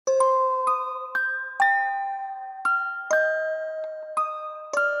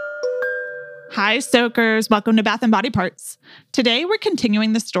Hi, Stokers. Welcome to Bath & Body Parts. Today, we're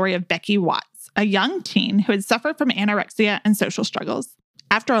continuing the story of Becky Watts, a young teen who had suffered from anorexia and social struggles.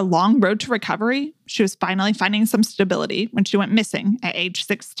 After a long road to recovery, she was finally finding some stability when she went missing at age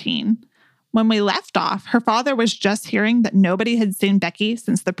 16. When we left off, her father was just hearing that nobody had seen Becky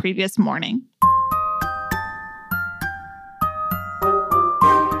since the previous morning.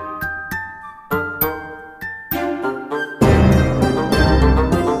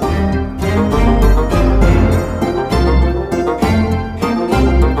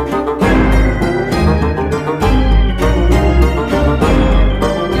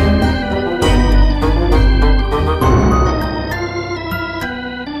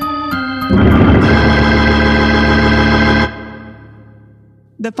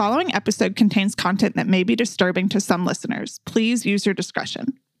 The following episode contains content that may be disturbing to some listeners. Please use your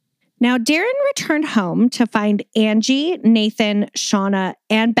discretion. Now, Darren returned home to find Angie, Nathan, Shauna,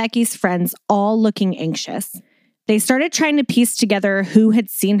 and Becky's friends all looking anxious. They started trying to piece together who had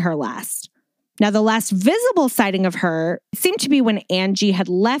seen her last. Now, the last visible sighting of her seemed to be when Angie had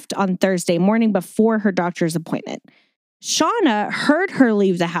left on Thursday morning before her doctor's appointment. Shauna heard her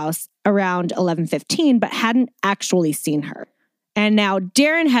leave the house around 11:15, but hadn't actually seen her. And now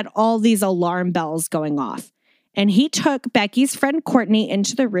Darren had all these alarm bells going off. And he took Becky's friend Courtney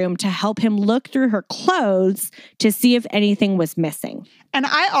into the room to help him look through her clothes to see if anything was missing. And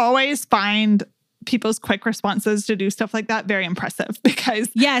I always find people's quick responses to do stuff like that very impressive because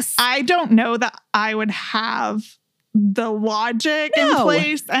yes, I don't know that I would have the logic in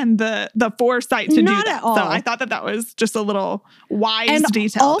place and the foresight to do that. At all. So I thought that was just a little wise and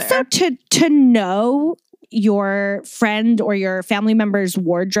detail also there. to know your friend or your family member's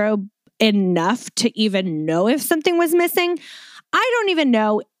wardrobe enough to even know if something was missing. I don't even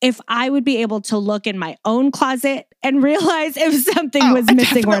know if I would be able to look in my own closet and realize if something was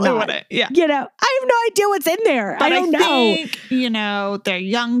missing or not. Wouldn't. Yeah. You know, I have no idea what's in there. But I don't know. They're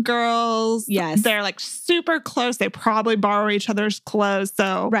young girls. Yes. They're like super close. They probably borrow each other's clothes.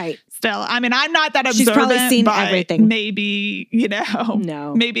 So right. Still, I mean, I'm not that observant. She's probably seen everything. Maybe,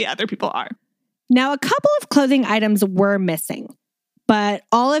 no. Maybe other people are. Now, a couple of clothing items were missing, but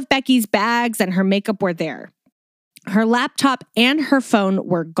all of Becky's bags and her makeup were there. Her laptop and her phone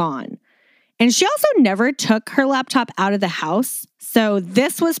were gone. And she also never took her laptop out of the house, so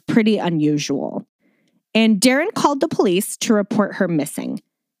this was pretty unusual. And Darren called the police to report her missing.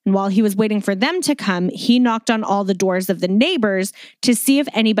 And while he was waiting for them to come, he knocked on all the doors of the neighbors to see if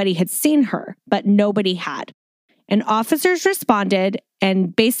anybody had seen her, but nobody had. And officers responded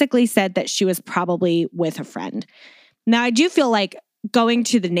and basically said that she was probably with a friend. Now, I do feel like going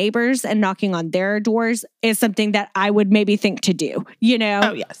to the neighbors and knocking on their doors is something that I would maybe think to do, you know?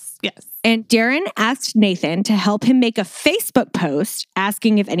 Oh, yes. And Darren asked Nathan to help him make a Facebook post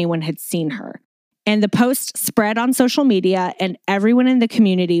asking if anyone had seen her. And the post spread on social media, and everyone in the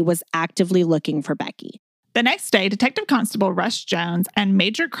community was actively looking for Becky. The next day, Detective Constable Russ Jones and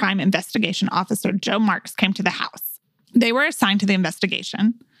Major Crime Investigation Officer Joe Marks came to the house. They were assigned to the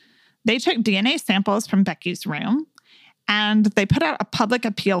investigation. They took DNA samples from Becky's room, and they put out a public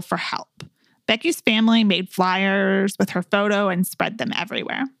appeal for help. Becky's family made flyers with her photo and spread them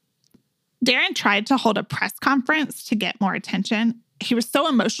everywhere. Darren tried to hold a press conference to get more attention. He was so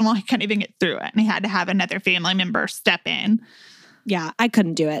emotional, he couldn't even get through it, and he had to have another family member step in. Yeah, I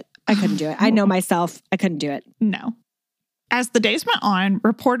couldn't do it. I know myself. I couldn't do it. No. As the days went on,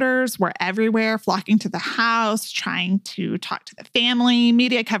 reporters were everywhere, flocking to the house, trying to talk to the family.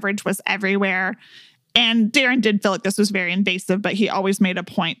 Media coverage was everywhere. And Darren did feel like this was very invasive, but he always made a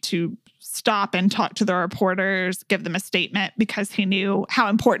point to stop and talk to the reporters, give them a statement, because he knew how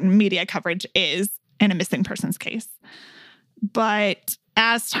important media coverage is in a missing persons case. But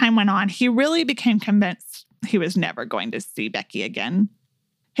as time went on, he really became convinced he was never going to see Becky again.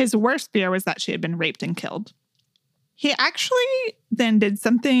 His worst fear was that she had been raped and killed. He actually then did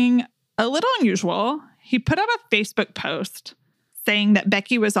something a little unusual. He put out a Facebook post saying that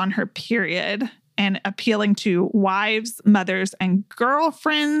Becky was on her period and appealing to wives, mothers, and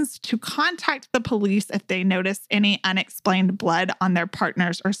girlfriends to contact the police if they noticed any unexplained blood on their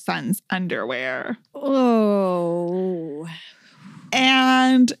partner's or son's underwear. Oh.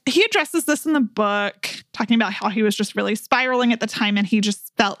 And he addresses this in the book, talking about how he was just really spiraling at the time and he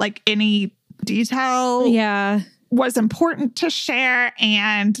just felt like any detail was important to share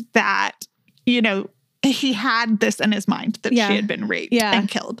and that, he had this in his mind that she had been raped and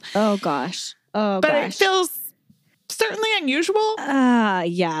killed. Oh, gosh. But it feels certainly unusual.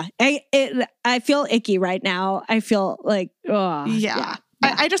 Yeah. I feel icky right now. I feel like,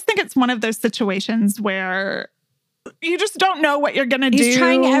 I just think it's one of those situations where you just don't know what you're going to do. He's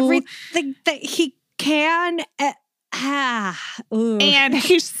trying everything that he can. And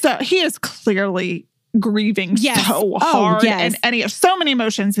he is clearly grieving so hard. And he has so many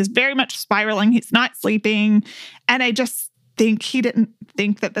emotions. He's very much spiraling. He's not sleeping. And I just think he didn't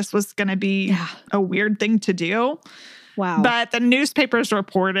think that this was going to be a weird thing to do. Wow. But the newspapers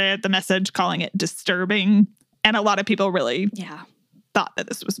reported the message, calling it disturbing. And a lot of people really thought that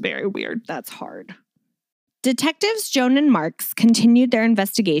this was very weird. That's hard. Detectives Joan and Marks continued their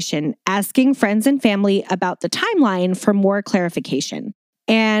investigation, asking friends and family about the timeline for more clarification.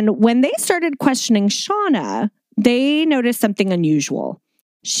 And when they started questioning Shauna, they noticed something unusual.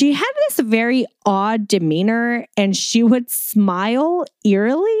 She had this very odd demeanor, and she would smile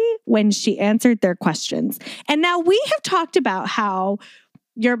eerily when she answered their questions. And now we have talked about how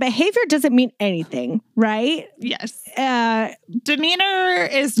your behavior doesn't mean anything, right? Yes. Demeanor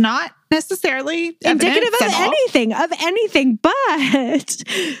is not necessarily indicative of anything,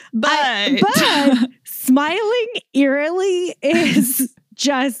 but smiling eerily is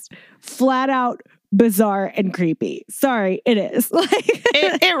just flat out bizarre and creepy. Sorry, it is.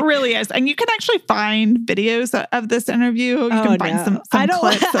 It really is. And you can actually find videos of this interview. You can find some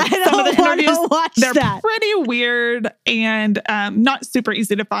clips of some of the interviews. They're pretty weird and not super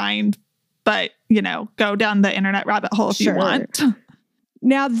easy to find. But, go down the internet rabbit hole if you want.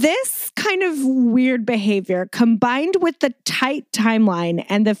 Now, this kind of weird behavior, combined with the tight timeline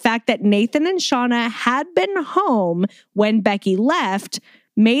and the fact that Nathan and Shauna had been home when Becky left,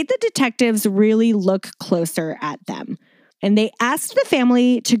 made the detectives really look closer at them. And they asked the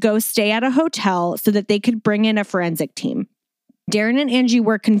family to go stay at a hotel so that they could bring in a forensic team. Darren and Angie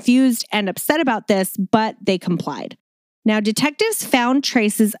were confused and upset about this, but they complied. Now, detectives found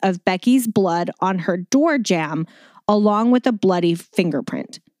traces of Becky's blood on her door jamb, along with a bloody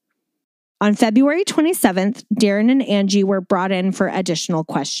fingerprint. On February 27th, Darren and Angie were brought in for additional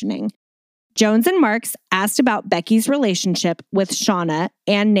questioning. Jones and Marks asked about Becky's relationship with Shauna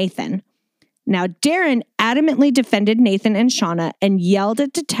and Nathan. Now, Darren adamantly defended Nathan and Shauna and yelled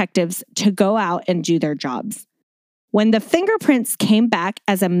at detectives to go out and do their jobs. When the fingerprints came back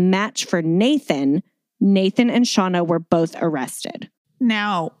as a match for Nathan and Shauna were both arrested.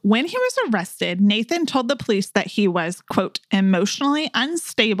 Now, when he was arrested, Nathan told the police that he was, quote, emotionally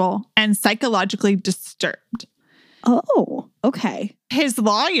unstable and psychologically disturbed. Oh, okay. His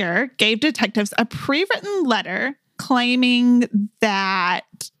lawyer gave detectives a pre-written letter claiming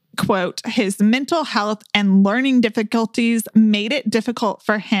that, quote, his mental health and learning difficulties made it difficult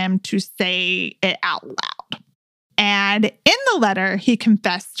for him to say it out loud. And in the letter, he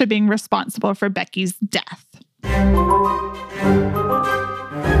confessed to being responsible for Becky's death.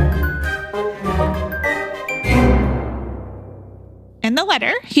 In the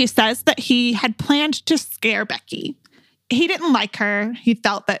letter, he says that he had planned to scare Becky. He didn't like her. He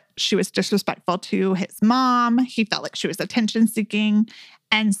felt that she was disrespectful to his mom. He felt like she was attention-seeking.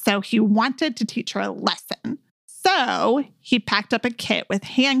 And so he wanted to teach her a lesson. So he packed up a kit with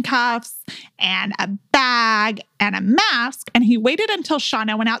handcuffs and a bag and a mask, and he waited until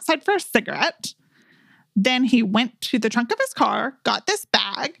Shauna went outside for a cigarette. Then he went to the trunk of his car, got this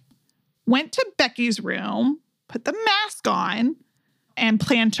bag, went to Becky's room, put the mask on, and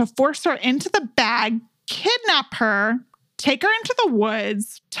planned to force her into the bag, kidnap her, take her into the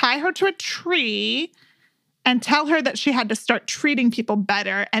woods, tie her to a tree, and tell her that she had to start treating people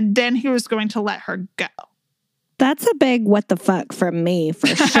better, and then he was going to let her go. That's a big what the fuck from me, for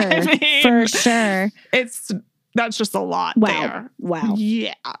sure. I mean, for sure. That's just a lot there. Wow.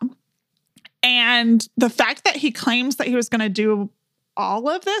 Yeah. And the fact that he claims that he was going to do all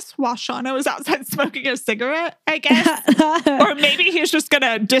of this while Shauna was outside smoking a cigarette, I guess. Or maybe he's just going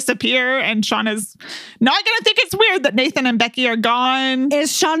to disappear and Shauna's not going to think it's weird that Nathan and Becky are gone.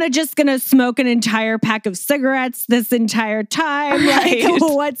 Is Shauna just going to smoke an entire pack of cigarettes this entire time? Right. Like,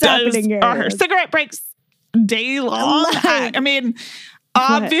 what's happening here? Are her cigarette breaks day long? I mean,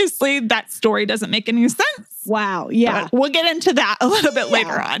 obviously that story doesn't make any sense. Wow. Yeah. But we'll get into that a little bit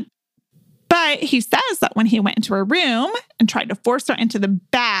later on. But he says that when he went into her room and tried to force her into the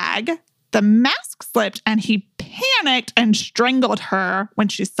bag, the mask slipped and he panicked and strangled her when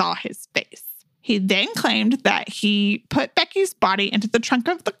she saw his face. He then claimed that he put Becky's body into the trunk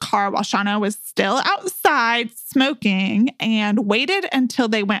of the car while Shauna was still outside smoking and waited until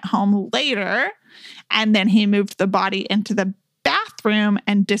they went home later. And then he moved the body into the bathroom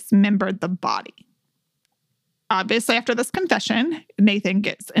and dismembered the body. Obviously, after this confession, Nathan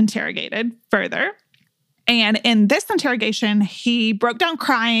gets interrogated further. And in this interrogation, he broke down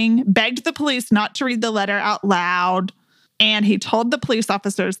crying, begged the police not to read the letter out loud. And he told the police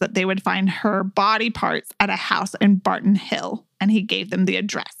officers that they would find her body parts at a house in Barton Hill, and he gave them the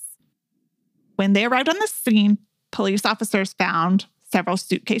address. When they arrived on the scene, police officers found several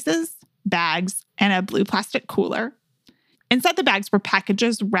suitcases, bags, and a blue plastic cooler. Inside the bags were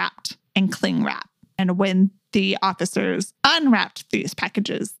packages wrapped in cling wrap. And when the officers unwrapped these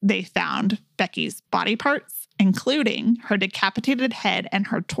packages, they found Becky's body parts, including her decapitated head and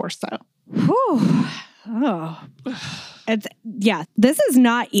her torso. Whew. Oh, this is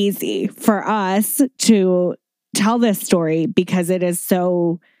not easy for us to tell this story because it is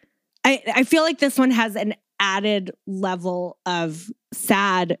so, I feel like this one has an added level of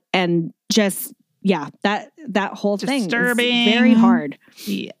sad and just, that whole thing disturbing. Is very hard.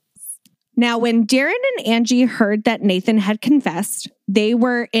 Yes. Now, when Darren and Angie heard that Nathan had confessed, they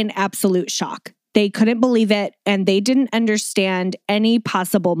were in absolute shock. They couldn't believe it, and they didn't understand any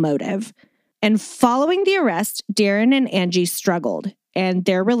possible motive. And following the arrest, Darren and Angie struggled, and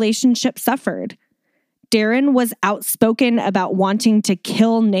their relationship suffered. Darren was outspoken about wanting to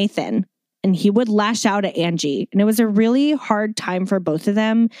kill Nathan, and he would lash out at Angie. And it was a really hard time for both of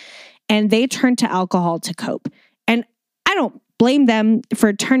them, and they turned to alcohol to cope. And I don't blame them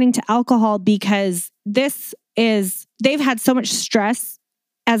for turning to alcohol because they've had so much stress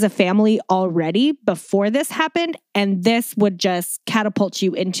as a family already before this happened, and this would just catapult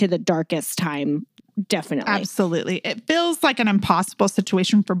you into the darkest time. Definitely. Absolutely. It feels like an impossible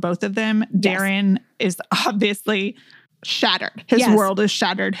situation for both of them. Yes. Darren is obviously shattered. His world is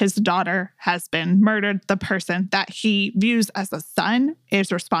shattered. His daughter has been murdered. The person that he views as a son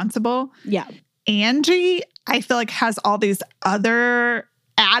is responsible. Yeah. Angie, I feel like, has all these other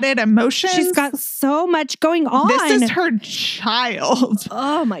added emotions. She's got so much going on. This is her child.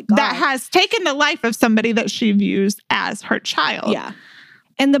 Oh my God. That has taken the life of somebody that she views as her child. Yeah.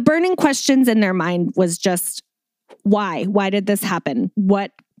 And the burning questions in their mind was just, why? Why did this happen?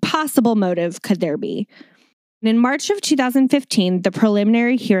 What possible motive could there be? And in March of 2015, the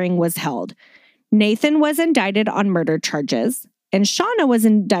preliminary hearing was held. Nathan was indicted on murder charges, and Shauna was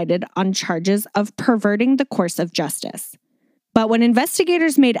indicted on charges of perverting the course of justice. But when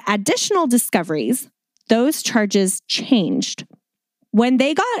investigators made additional discoveries, those charges changed. When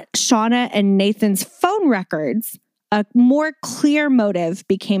they got Shauna and Nathan's phone records, a more clear motive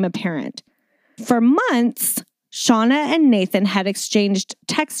became apparent. For months, Shauna and Nathan had exchanged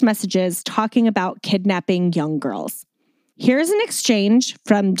text messages talking about kidnapping young girls. Here's an exchange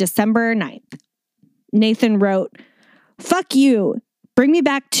from December 9th. Nathan wrote, "Fuck you. Bring me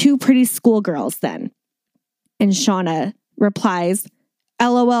back 2 pretty schoolgirls then." And Shauna replies,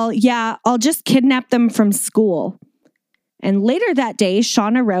 "LOL, yeah, I'll just kidnap them from school." And later that day,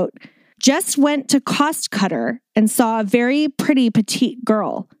 Shauna wrote, "Just went to Cost Cutter and saw a very pretty petite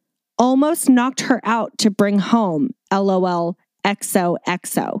girl. Almost knocked her out to bring home. LOL,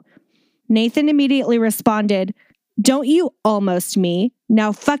 XOXO." Nathan immediately responded, "Don't you almost me.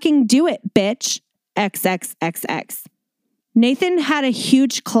 Now fucking do it, bitch. XXXX." Nathan had a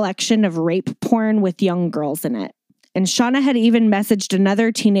huge collection of rape porn with young girls in it. And Shauna had even messaged another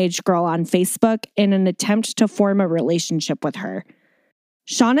teenage girl on Facebook in an attempt to form a relationship with her.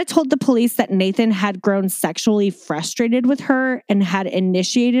 Shauna told the police that Nathan had grown sexually frustrated with her and had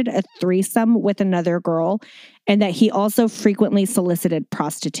initiated a threesome with another girl, and that he also frequently solicited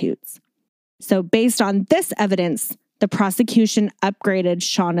prostitutes. So based on this evidence, the prosecution upgraded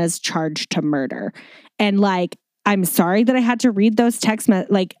Shauna's charge to murder. And I'm sorry that I had to read those text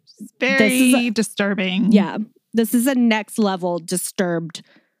messages. Very disturbing. Yeah. This is a next level disturbed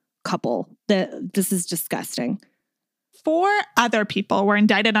couple. This is disgusting. 4 other people were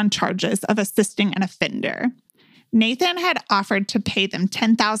indicted on charges of assisting an offender. Nathan had offered to pay them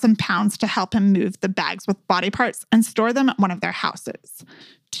 £10,000 to help him move the bags with body parts and store them at one of their houses.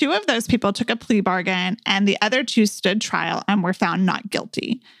 2 of those people took a plea bargain, and the other 2 stood trial and were found not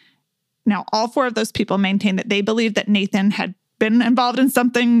guilty. Now, all 4 of those people maintained that they believed that Nathan had been involved in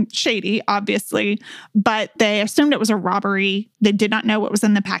something shady, obviously, but they assumed it was a robbery. They did not know what was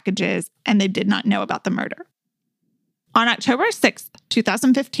in the packages, and they did not know about the murder. On October 6th,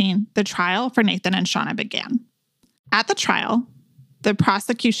 2015, the trial for Nathan and Shauna began. At the trial, the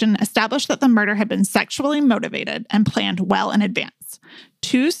prosecution established that the murder had been sexually motivated and planned well in advance.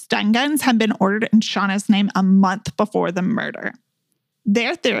 2 stun guns had been ordered in Shauna's name a month before the murder.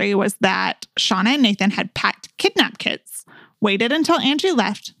 Their theory was that Shauna and Nathan had packed kidnap kits, waited until Angie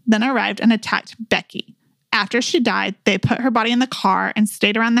left, then arrived and attacked Becky. After she died, they put her body in the car and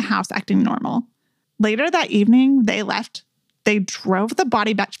stayed around the house acting normal. Later that evening, they left. They drove the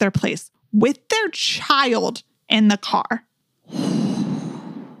body back to their place with their child in the car.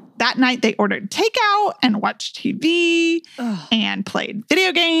 that night they ordered takeout and watched TV and played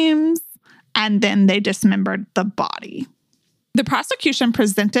video games, and then they dismembered the body. The prosecution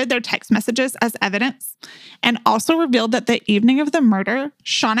presented their text messages as evidence and also revealed that the evening of the murder,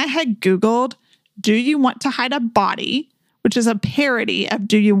 Shauna had Googled, "Do you want to hide a body?" which is a parody of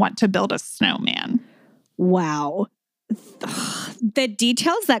 "Do you want to build a snowman?" Wow. The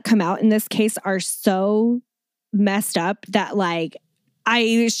details that come out in this case are so messed up that, like,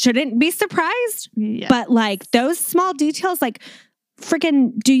 I shouldn't be surprised. Yeah. But, like, those small details, like,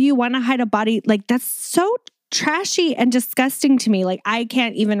 freaking, do you want to hide a body? Like, that's so trashy and disgusting to me. Like, I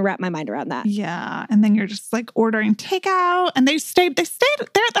can't even wrap my mind around that. Yeah. And then you're just like ordering takeout, and they stayed there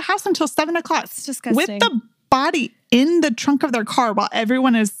at the house until 7:00. It's disgusting. With the body in the trunk of their car while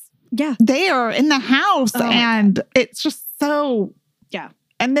everyone is there in the house. And it's just so. Yeah.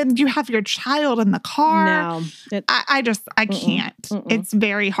 And then you have your child in the car. No. I can't. It's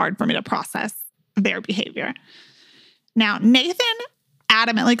very hard for me to process their behavior. Now, Nathan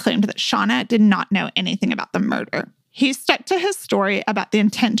adamantly claimed that Shauna did not know anything about the murder. He stuck to his story about the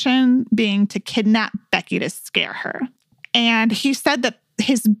intention being to kidnap Becky to scare her. And he said that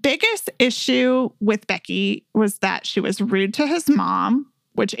his biggest issue with Becky was that she was rude to his mom,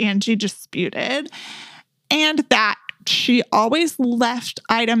 which Angie disputed, and that she always left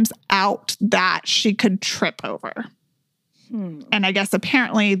items out that she could trip over. And I guess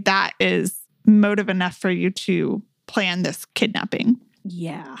apparently that is motive enough for you to plan this kidnapping.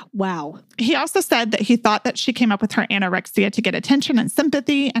 Yeah. Wow. He also said that he thought that she came up with her anorexia to get attention and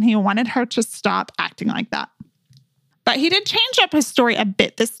sympathy, and he wanted her to stop acting like that. But he did change up his story a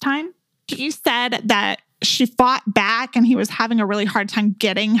bit this time. He said that she fought back and he was having a really hard time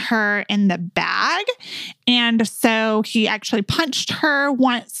getting her in the bag. And so he actually punched her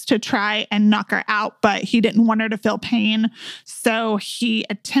once to try and knock her out, but he didn't want her to feel pain. So he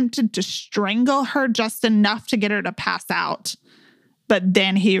attempted to strangle her just enough to get her to pass out. But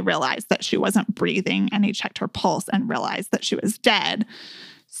then he realized that she wasn't breathing, and he checked her pulse and realized that she was dead.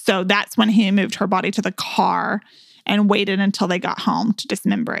 So that's when he moved her body to the car and waited until they got home to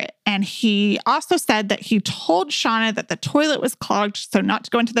dismember it. And he also said that he told Shauna that the toilet was clogged, so not to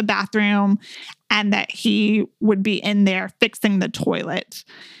go into the bathroom, and that he would be in there fixing the toilet.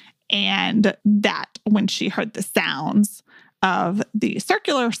 And that when she heard the sounds of the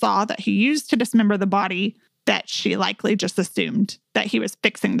circular saw that he used to dismember the body, that she likely just assumed that he was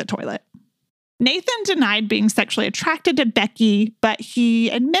fixing the toilet. Nathan denied being sexually attracted to Becky, but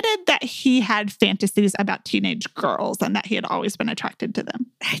he admitted that he had fantasies about teenage girls and that he had always been attracted to them.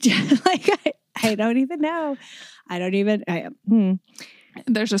 I don't even know.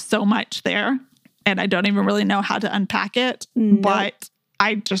 There's just so much there, and I don't even really know how to unpack it. Nope. But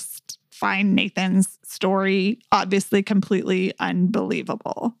I just find Nathan's story obviously completely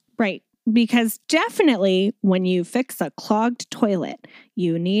unbelievable. Right. Because definitely when you fix a clogged toilet,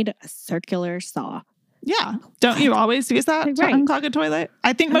 you need a circular saw. Yeah. Don't you always use that to unclog a toilet?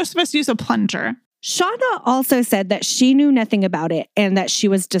 I think most of us use a plunger. Shauna also said that she knew nothing about it and that she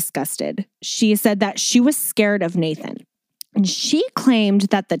was disgusted. She said that she was scared of Nathan. And she claimed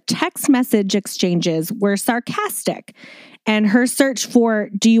that the text message exchanges were sarcastic, and her search for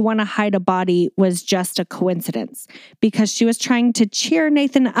 "do you want to hide a body" was just a coincidence because she was trying to cheer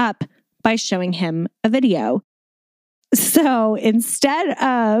Nathan up by showing him a video. So instead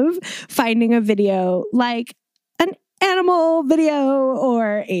of finding a video like an animal video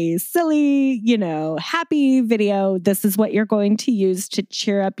or a silly, happy video, this is what you're going to use to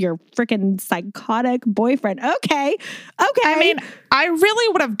cheer up your freaking psychotic boyfriend. Okay. I mean, I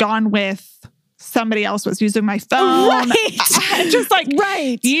really would have gone with somebody else was using my phone. Right. Just like,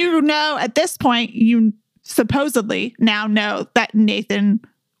 at this point, you supposedly now know that Nathan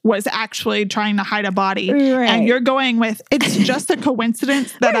was actually trying to hide a body. Right. And you're going with, it's just a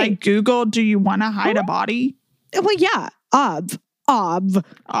coincidence that I Googled, "do you want to hide a body?" Well, yeah. Ob.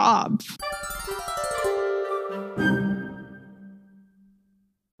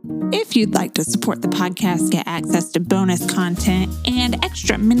 If you'd like to support the podcast, get access to bonus content and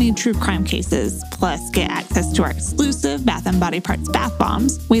extra mini true crime cases, plus get access to our exclusive Bath & Body Parts bath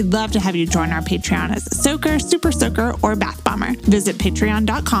bombs, we'd love to have you join our Patreon as a soaker, super soaker, or bath bomber. Visit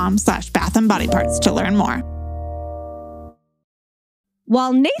patreon.com/Bath & Body Parts to learn more.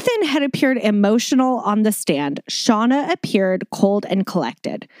 While Nathan had appeared emotional on the stand, Shauna appeared cold and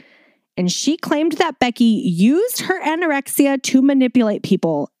collected. And she claimed that Becky used her anorexia to manipulate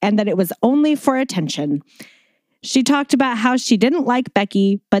people and that it was only for attention. She talked about how she didn't like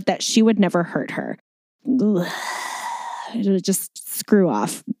Becky, but that she would never hurt her. Just screw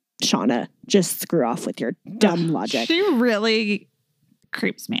off, Shauna. Just screw off with your dumb logic. She really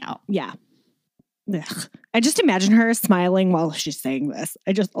creeps me out. Yeah. Ugh. I just imagine her smiling while she's saying this.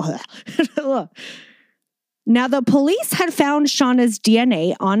 Ugh. Now, the police had found Shauna's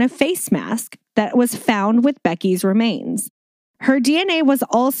DNA on a face mask that was found with Becky's remains. Her DNA was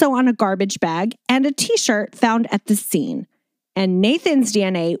also on a garbage bag and a t-shirt found at the scene. And Nathan's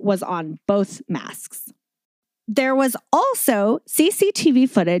DNA was on both masks. There was also CCTV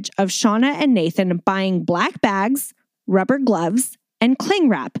footage of Shauna and Nathan buying black bags, rubber gloves, and cling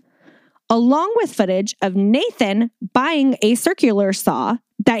wrap, along with footage of Nathan buying a circular saw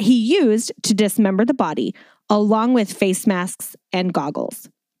that he used to dismember the body, along with face masks and goggles.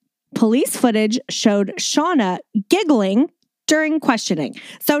 Police footage showed Shauna giggling during questioning.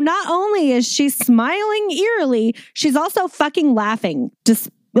 So not only is she smiling eerily, she's also fucking laughing.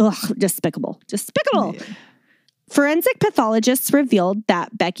 Despicable. Despicable. Yeah. Forensic pathologists revealed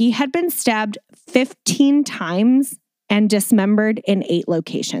that Becky had been stabbed 15 times and dismembered in 8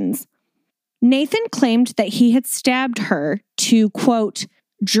 locations. Nathan claimed that he had stabbed her to, quote,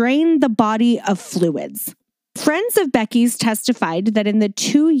 drain the body of fluids. Friends of Becky's testified that in the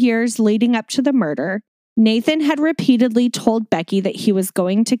 2 years leading up to the murder, Nathan had repeatedly told Becky that he was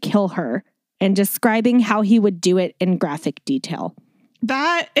going to kill her and describing how he would do it in graphic detail.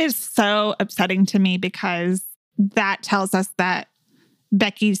 That is so upsetting to me because that tells us that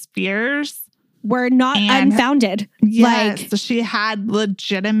Becky's fears were not unfounded. Yes, she had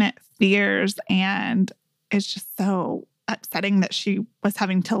legitimate fears, and it's just so upsetting that she was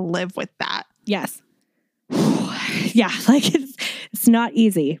having to live with that. Yes. Yeah, it's not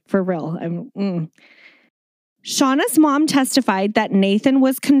easy, for real. Shauna's mom testified that Nathan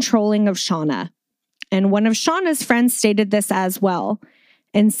was controlling of Shauna. And one of Shauna's friends stated this as well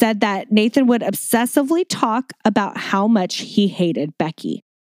and said that Nathan would obsessively talk about how much he hated Becky.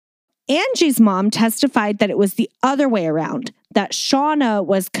 Angie's mom testified that it was the other way around, that Shauna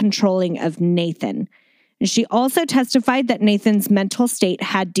was controlling of Nathan. And she also testified that Nathan's mental state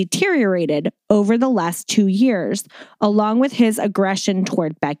had deteriorated over the last 2 years, along with his aggression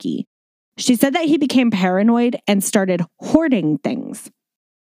toward Becky. She said that he became paranoid and started hoarding things.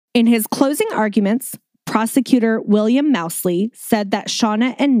 In his closing arguments, prosecutor William Mousley said that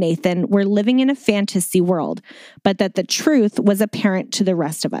Shauna and Nathan were living in a fantasy world, but that the truth was apparent to the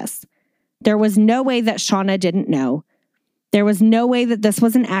rest of us. There was no way that Shauna didn't know. There was no way that this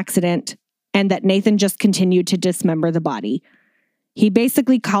was an accident and that Nathan just continued to dismember the body. He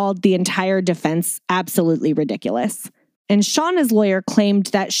basically called the entire defense absolutely ridiculous. And Shauna's lawyer claimed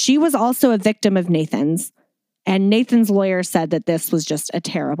that she was also a victim of Nathan's, and Nathan's lawyer said that this was just a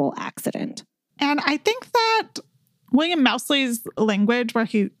terrible accident. And I think that William Mousley's language, where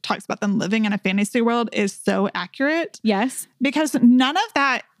he talks about them living in a fantasy world, is so accurate. Yes. Because none of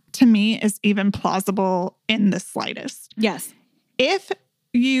that, to me, is even plausible in the slightest. Yes. If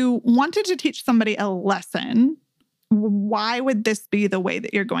you wanted to teach somebody a lesson, why would this be the way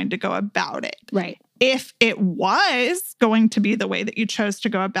that you're going to go about it? Right. If it was going to be the way that you chose to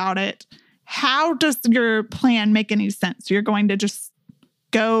go about it, how does your plan make any sense? You're going to just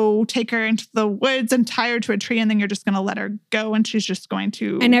go take her into the woods and tie her to a tree, and then you're just going to let her go, and she's just going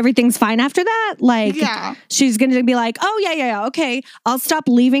to... And everything's fine after that? Yeah. She's going to be like, oh, yeah, okay. I'll stop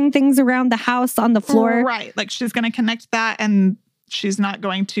leaving things around the house on the floor. Right. Like, she's going to connect that, and she's not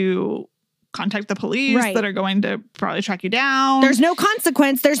going to contact the police that are going to probably track you down. There's no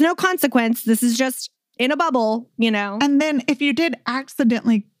consequence. This is just in a bubble, you know? And then if you did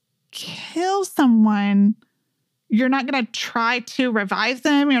accidentally kill someone, you're not going to try to revive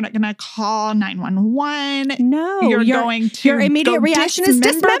them. You're not going to call 911. No. You're going to your immediate reaction is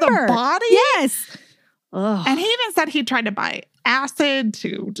dismember the body. Yes. Ugh. And he even said he tried to buy acid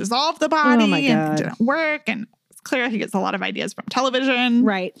to dissolve the body. Oh my God. And it didn't work. And it's clear he gets a lot of ideas from television.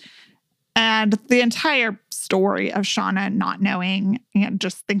 Right. And the entire story of Shauna not knowing and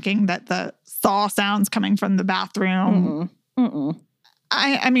just thinking that the saw sounds coming from the bathroom.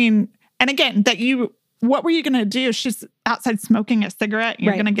 I mean, and again, what were you going to do? She's outside smoking a cigarette.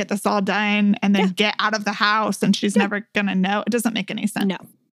 You're going to get this all done and then get out of the house, and she's never going to know. It doesn't make any sense. No.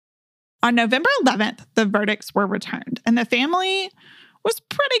 On November 11th, the verdicts were returned, and the family was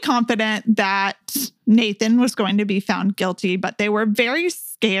pretty confident that Nathan was going to be found guilty, but they were very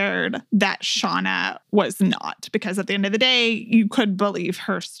scared that Shauna was not, because at the end of the day, you could believe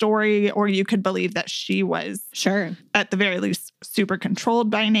her story, or you could believe that she was, at the very least, super controlled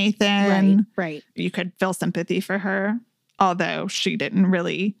by Nathan. Right. You could feel sympathy for her, although she didn't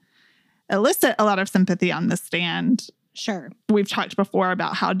really elicit a lot of sympathy on the stand. Sure. We've talked before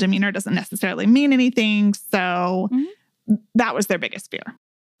about how demeanor doesn't necessarily mean anything, so that was their biggest fear.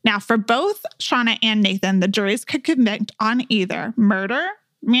 Now, for both Shauna and Nathan, the juries could convict on either murder,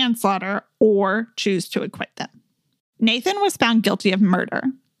 manslaughter, or choose to acquit them. Nathan was found guilty of murder.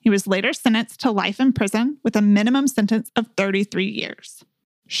 He was later sentenced to life in prison with a minimum sentence of 33 years.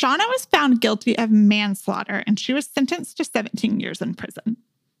 Shauna was found guilty of manslaughter, and she was sentenced to 17 years in prison.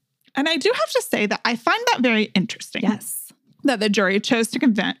 And I do have to say that I find that very interesting. Yes. That the jury chose to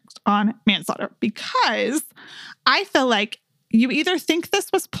convict on manslaughter, because I feel like you either think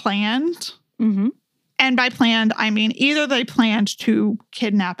this was planned, Mm-hmm. and by planned, I mean either they planned to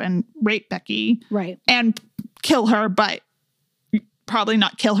kidnap and rape Becky Right. and kill her, but probably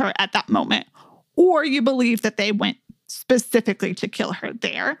not kill her at that moment, or you believe that they went specifically to kill her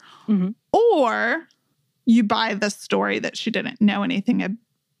there, Mm-hmm. or you buy the story that she didn't know anything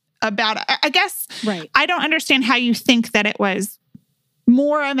about it. I guess Right. I don't understand how you think that it was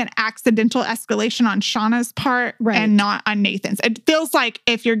more of an accidental escalation on Shauna's part Right. and not on Nathan's. It feels like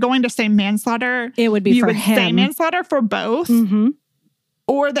if you're going to say manslaughter, It would be you for would say him. manslaughter for both, Mm-hmm.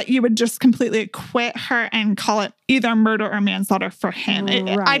 or that you would just completely acquit her and call it either murder or manslaughter for him.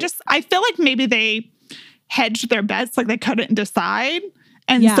 Right. I feel like maybe they hedged their bets, like they couldn't decide.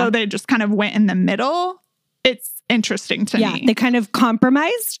 And Yeah. so they just kind of went in the middle. It's interesting to me. They kind of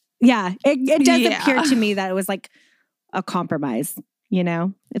compromised. Yeah. It does Yeah. appear to me that it was like a compromise, you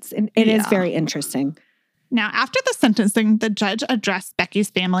know? It is Yeah. very interesting. Now, after the sentencing, the judge addressed Becky's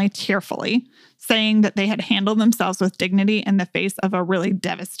family tearfully, saying that they had handled themselves with dignity in the face of a really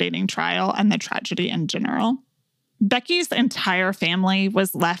devastating trial and the tragedy in general. Becky's entire family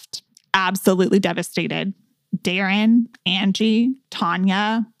was left absolutely devastated. Darren, Angie,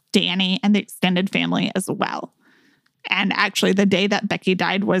 Tanya, Danny, and the extended family as well. And actually, the day that Becky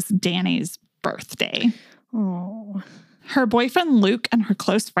died was Danny's birthday. Oh. Her boyfriend, Luke, and her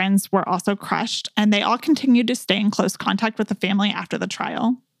close friends were also crushed, and they all continued to stay in close contact with the family after the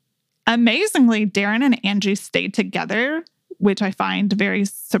trial. Amazingly, Darren and Angie stayed together, which I find very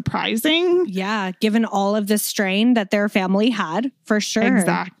surprising. Yeah. Given all of the strain that their family had, for sure.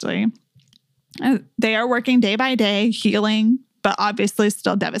 Exactly. They are working day by day, healing, but obviously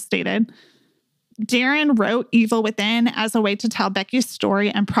still devastated. Darren wrote Evil Within as a way to tell Becky's story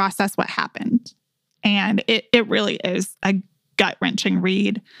and process what happened. And it really is a gut-wrenching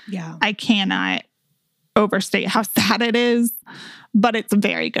read. Yeah. I cannot overstate how sad it is, but it's a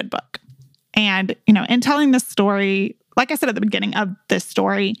very good book. And, you know, in telling this story, like I said at the beginning of this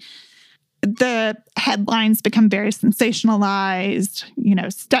story, the headlines become very sensationalized, you know,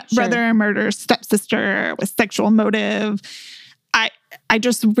 stepbrother murders stepsister with sexual motive. I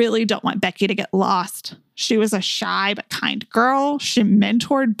just really don't want Becky to get lost. She was a shy but kind girl. She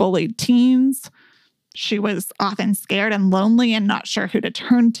mentored bullied teens. She was often scared and lonely and not sure who to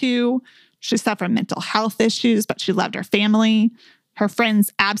turn to. She suffered mental health issues, but she loved her family. Her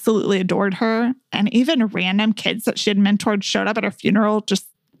friends absolutely adored her. And even random kids that she had mentored showed up at her funeral just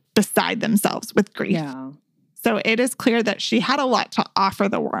beside themselves with grief. Yeah. So it is clear that she had a lot to offer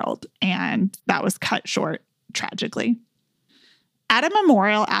the world, and that was cut short tragically. At a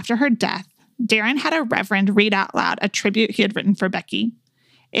memorial after her death, Darren had a reverend read out loud a tribute he had written for Becky.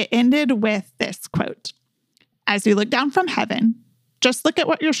 It ended with this quote: "As you look down from heaven, just look at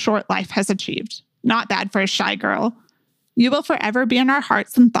what your short life has achieved. Not bad for a shy girl. You will forever be in our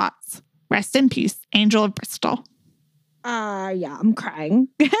hearts and thoughts. Rest in peace, Angel of Bristol." Yeah, I'm crying.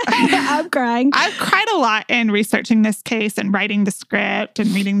 I'm crying. I've cried a lot in researching this case and writing the script and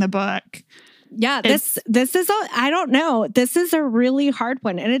reading the book. Yeah, this is I don't know. This is a really hard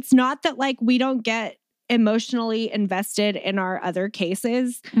one. And it's not that like we don't get emotionally invested in our other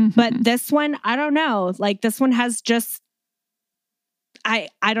cases, but this one, I don't know. Like this one has just I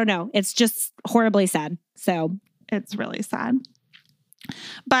don't know. It's just horribly sad. So it's really sad.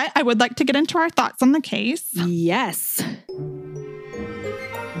 But I would like to get into our thoughts on the case. Yes.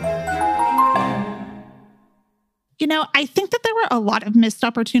 You know, I think that there were a lot of missed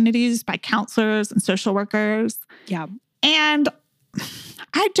opportunities by counselors and social workers. Yeah. And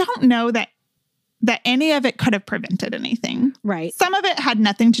I don't know that any of it could have prevented anything. Right. Some of it had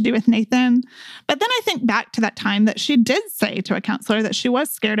nothing to do with Nathan. But then I think back to that time that she did say to a counselor that she was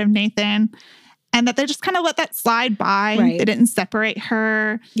scared of Nathan and that they just kind of let that slide by. Right. They didn't separate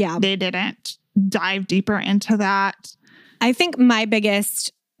her. Yeah. They didn't dive deeper into that. I think my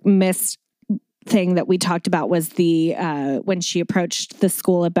biggest missed thing that we talked about was the when she approached the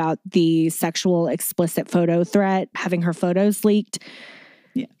school about the sexual explicit photo threat, having her photos leaked.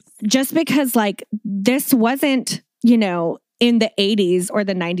 Yes. Just because like this wasn't, you know, in the 80s or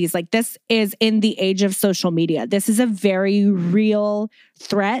the 90s, like this is in the age of social media. This is a very real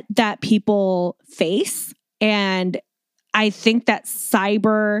threat that people face. And I think that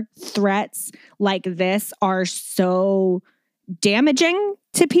cyber threats like this are so damaging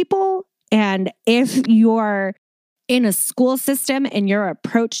to people. And if you're in a school system and you're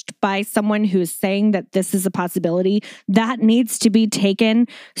approached by someone who's saying that this is a possibility, that needs to be taken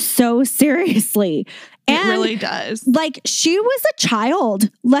so seriously. It really does. Like, she was a child.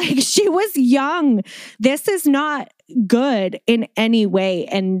 Like, she was young. This is not good in any way.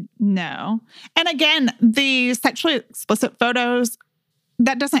 And no. And again, the sexually explicit photos,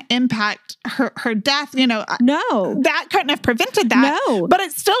 that doesn't impact her death. You know, no, that couldn't have prevented that. No. But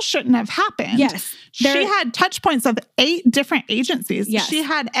it still shouldn't have happened. Yes. She had touch points of 8 different agencies. Yes. She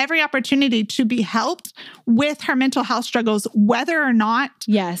had every opportunity to be helped with her mental health struggles, whether or not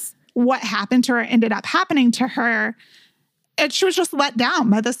yes, what happened to her ended up happening to her. And she was just let down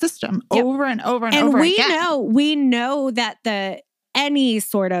by the system over and over and over again. And we know that any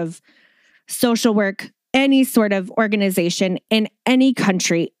sort of social work, any sort of organization in any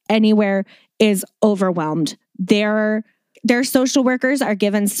country, anywhere, is overwhelmed. Their social workers are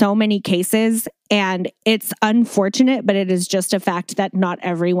given so many cases, and it's unfortunate, but it is just a fact that not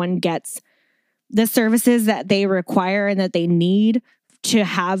everyone gets the services that they require and that they need to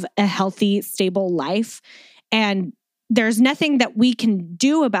have a healthy, stable life. And there's nothing that we can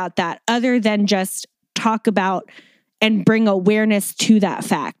do about that other than just talk about and bring awareness to that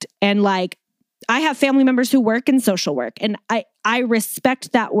fact. And like, I have family members who work in social work, and I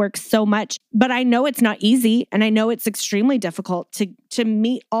respect that work so much, but I know it's not easy, and I know it's extremely difficult to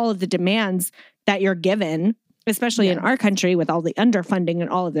meet all of the demands that you're given, especially in our country with all the underfunding and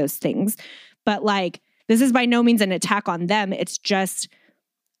all of those things. But like, this is by no means an attack on them. It's just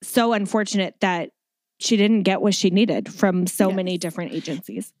so unfortunate that she didn't get what she needed from so many different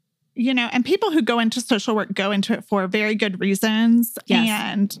agencies. You know, and people who go into social work go into it for very good reasons,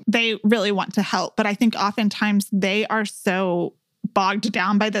 and they really want to help. But I think oftentimes they are so bogged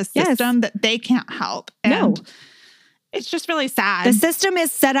down by the system that they can't help. And it's just really sad. The system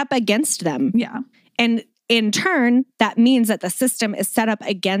is set up against them. Yeah. And in turn, that means that the system is set up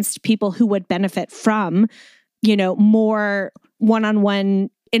against people who would benefit from, you know, more one-on-one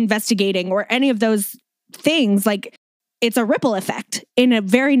investigating or any of those things. Like, it's a ripple effect in a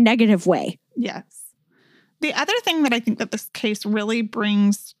very negative way. Yes. The other thing that I think that this case really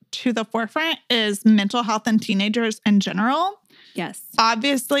brings to the forefront is mental health in teenagers in general. Yes.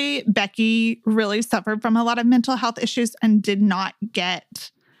 Obviously, Becky really suffered from a lot of mental health issues and did not get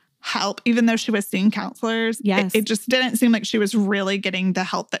help, even though she was seeing counselors. Yes. It just didn't seem like she was really getting the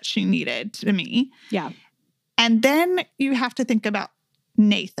help that she needed, to me. Yeah. And then you have to think about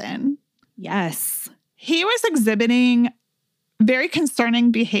Nathan. Yes. He was exhibiting very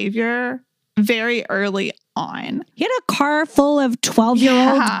concerning behavior very early on. He had a car full of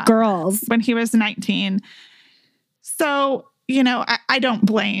 12-year-old girls. When he was 19. So, you know, I don't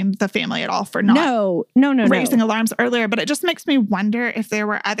blame the family at all for not raising alarms earlier, but it just makes me wonder if there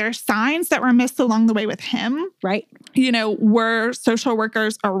were other signs that were missed along the way with him. Right. You know, were social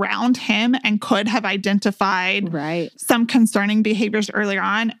workers around him and could have identified some concerning behaviors earlier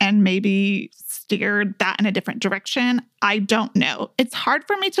on and maybe steered that in a different direction? I don't know. It's hard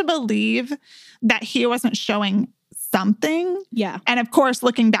for me to believe that he wasn't showing something. Yeah. And of course,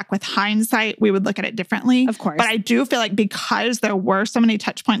 looking back with hindsight, we would look at it differently. Of course. But I do feel like because there were so many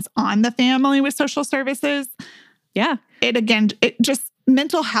touch points on the family with social services, it just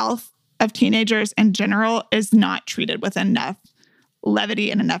mental health of teenagers in general is not treated with enough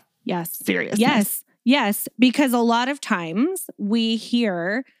levity and enough seriousness. Yes. Because a lot of times we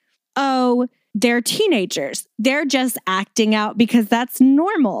hear, oh, they're teenagers. They're just acting out because that's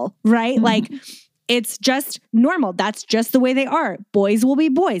normal, right? Mm-hmm. Like, it's just normal. That's just the way they are. Boys will be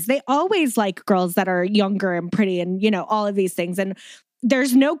boys. They always like girls that are younger and pretty and, you know, all of these things. And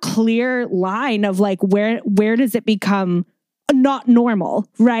there's no clear line of like, where does it become not normal,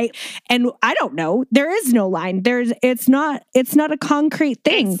 right? And I don't know. There is no line. It's not a concrete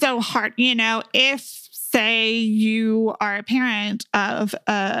thing. It's so hard. You know, if say you are a parent of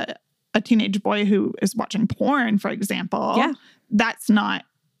a teenage boy who is watching porn, for example, that's not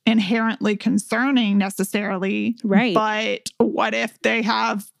inherently concerning necessarily. Right. But what if they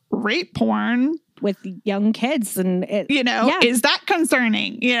have rape porn with young kids and is that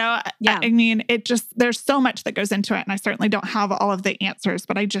concerning? You know, I mean, there's so much that goes into it, and I certainly don't have all of the answers,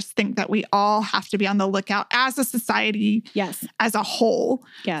 but I just think that we all have to be on the lookout as a society, as a whole,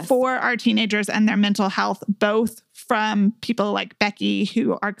 for our teenagers and their mental health, both from people like Becky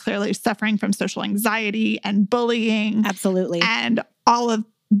who are clearly suffering from social anxiety and bullying. Absolutely. And all of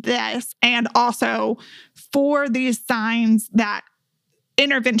this, and also for these signs that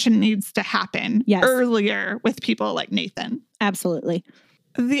intervention needs to happen earlier with people like Nathan. Absolutely.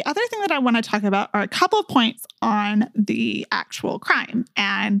 The other thing that I want to talk about are a couple of points on the actual crime,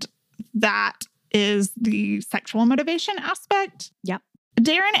 and that is the sexual motivation aspect. Yep.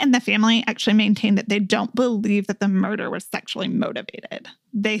 Darren and the family actually maintain that they don't believe that the murder was sexually motivated.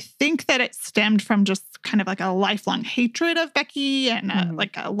 They think that it stemmed from just kind of like a lifelong hatred of Becky and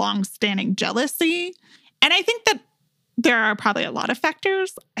like a long-standing jealousy. And I think that there are probably a lot of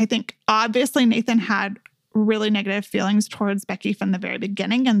factors. I think obviously Nathan had really negative feelings towards Becky from the very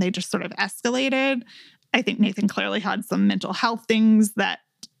beginning, and they just sort of escalated. I think Nathan clearly had some mental health things that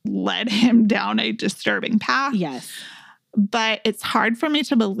led him down a disturbing path. Yes. But it's hard for me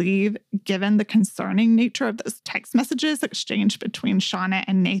to believe, given the concerning nature of those text messages exchanged between Shauna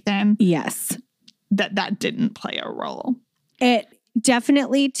and Nathan. Yes. That didn't play a role. It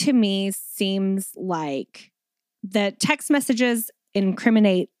definitely, to me, seems like the text messages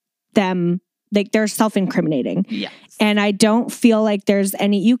incriminate them. Like they're self-incriminating. Yes. And I don't feel like there's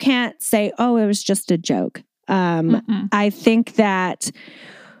any, you can't say, oh, it was just a joke. I think that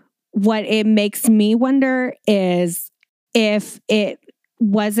what it makes me wonder is if it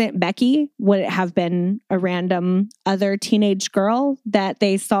wasn't Becky, would it have been a random other teenage girl that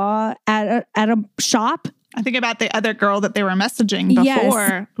they saw at a shop? I think about the other girl that they were messaging before.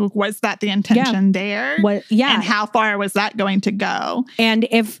 Yes. Was that the intention there? And how far was that going to go? And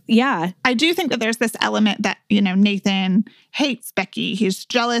I do think that there's this element that, Nathan hates Becky. He's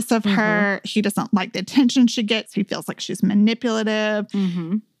jealous of her. He doesn't like the attention she gets. He feels like she's manipulative.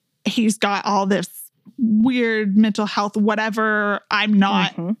 He's got all this weird mental health, whatever. I'm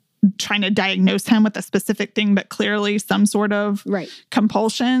not trying to diagnose him with a specific thing, but clearly some sort of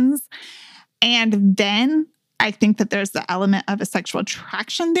compulsions. And then I think that there's the element of a sexual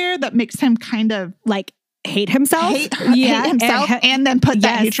attraction there that makes him kind of like hate himself. Hate himself and then put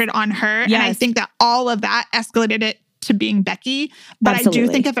that hatred on her. And I think that all of that escalated it to being Becky. But I do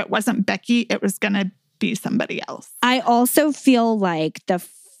think if it wasn't Becky, it was going to be somebody else. I also feel like the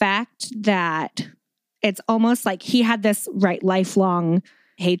fact that it's almost like he had this lifelong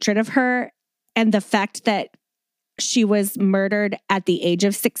hatred of her, and the fact that she was murdered at the age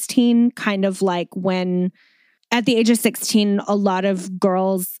of 16, kind of like when at the age of 16, a lot of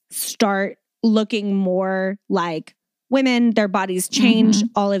girls start looking more like women, their bodies change,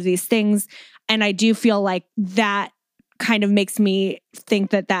 all of these things. And I do feel like that kind of makes me think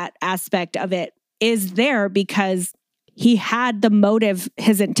that aspect of it is there because he had the motive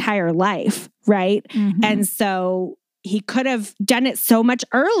his entire life, right? And so he could have done it so much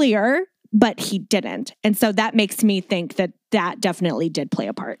earlier, but he didn't. And so that makes me think that definitely did play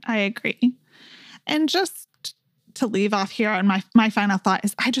a part. I agree. And just to leave off here on my final thought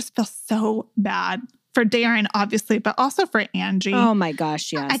is I just feel so bad for Darren, obviously, but also for Angie. Oh my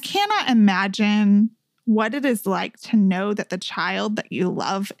gosh, yes. I cannot imagine what it is like to know that the child that you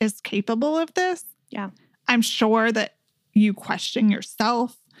love is capable of this. Yeah. I'm sure that you question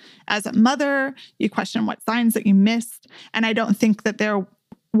yourself as a mother. You question what signs that you missed. And I don't think that there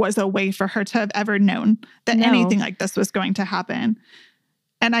was a way for her to have ever known that anything like this was going to happen.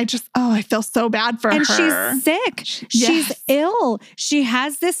 And I feel so bad for her. And she's sick. She's ill. She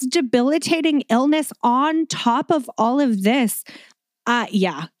has this debilitating illness on top of all of this.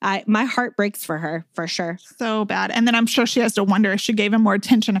 My heart breaks for her, for sure. So bad. And then I'm sure she has to wonder if she gave him more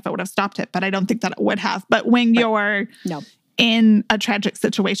attention, if it would have stopped it. But I don't think that it would have. But when you're in a tragic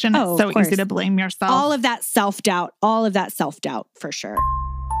situation, it's so easy to blame yourself. All of that self-doubt for sure.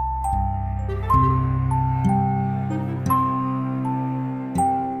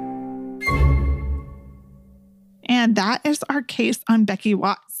 And that is our case on Becky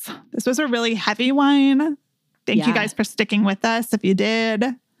Watts. This was a really heavy one. Thank you guys for sticking with us if you did.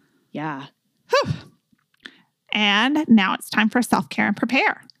 Yeah. Whew. And now it's time for self-care and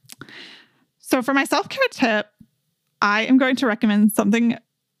prepare. So for my self-care tip, I am going to recommend something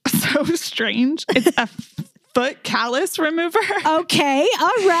so strange. It's a foot callus remover. Okay.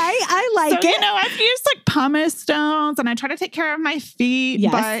 All right. I like it. I've used like pumice stones and I try to take care of my feet,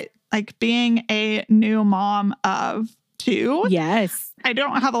 but like being a new mom of 2. Yes. I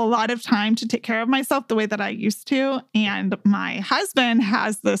don't have a lot of time to take care of myself the way that I used to. And my husband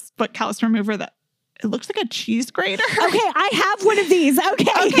has this foot callus remover that it looks like a cheese grater. Okay, I have one of these.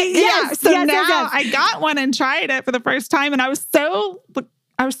 Okay. Yes. So now I got one and tried it for the first time, and I was so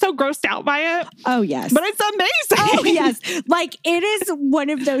grossed out by it. Oh, yes. But it's amazing. Oh, yes. Like it is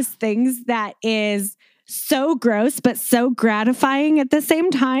one of those things that is so gross, but so gratifying at the same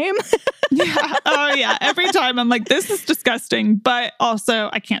time. Yeah. Oh, yeah. Every time I'm like, this is disgusting, but also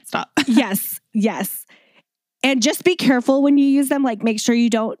I can't stop. Yes. And just be careful when you use them. Like, make sure you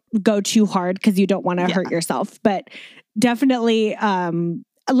don't go too hard because you don't want to hurt yourself. But definitely,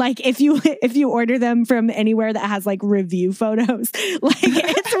 like if you order them from anywhere that has like review photos, like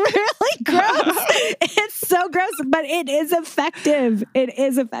it's really gross. It's so gross, but it is effective. It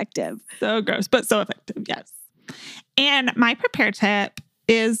is effective. So gross, but so effective. Yes. And my prepare tip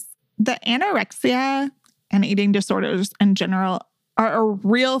is that anorexia and eating disorders in general are a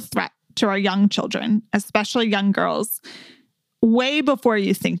real threat to our young children, especially young girls, way before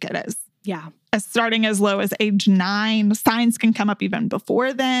you think it is. Yeah. Starting as low as age 9. Signs can come up even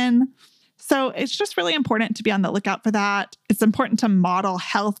before then. So it's just really important to be on the lookout for that. It's important to model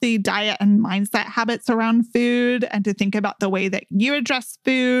healthy diet and mindset habits around food and to think about the way that you address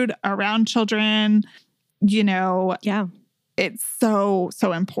food around children. You know, it's so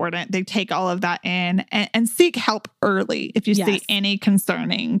important. They take all of that in and seek help early if you see any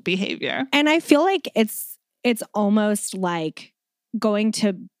concerning behavior. And I feel like it's almost like going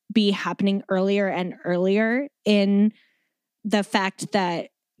to be happening earlier and earlier in the fact that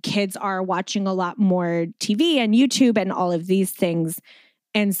kids are watching a lot more TV and YouTube and all of these things.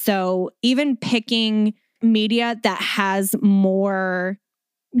 And so even picking media that has more,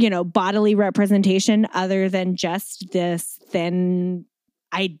 bodily representation other than just this thin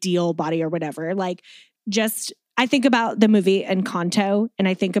ideal body or whatever, like just I think about the movie Encanto, and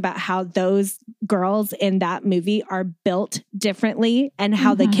I think about how those girls in that movie are built differently and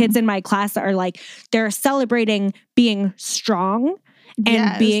how the kids in my class are like, they're celebrating being strong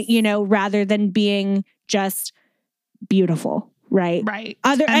and being, rather than being just beautiful. Right. Right.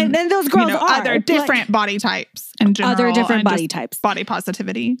 And then those girls are other different body types in general. Other different body types. Body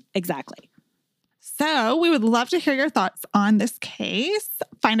positivity. Exactly. So we would love to hear your thoughts on this case.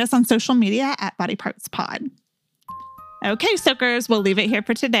 Find us on social media at Body Parts Pod. Okay, Soakers, we'll leave it here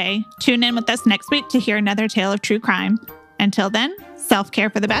for today. Tune in with us next week to hear another tale of true crime. Until then, self-care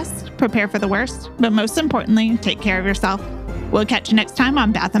for the best, prepare for the worst, but most importantly, take care of yourself. We'll catch you next time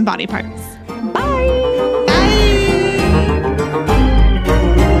on Bath and Body Parts. Bye! Bye!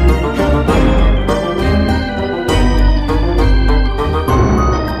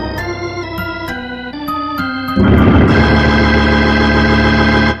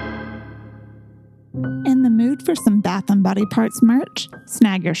 In the mood for some Bath and Body Parts merch?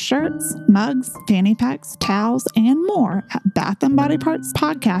 Snag your shirts, mugs, fanny packs, towels, and more at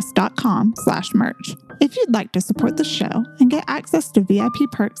bathandbodypartspodcast.com/merch. If you'd like to support the show and get access to VIP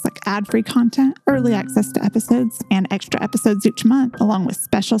perks like ad-free content, early access to episodes, and extra episodes each month, along with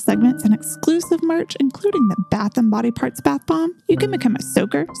special segments and exclusive merch, including the Bath and Body Parts Bath Bomb, you can become a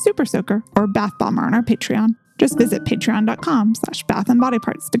soaker, super soaker, or bath bomber on our Patreon. Just visit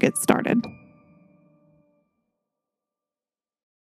patreon.com/bathandbodyparts to get started.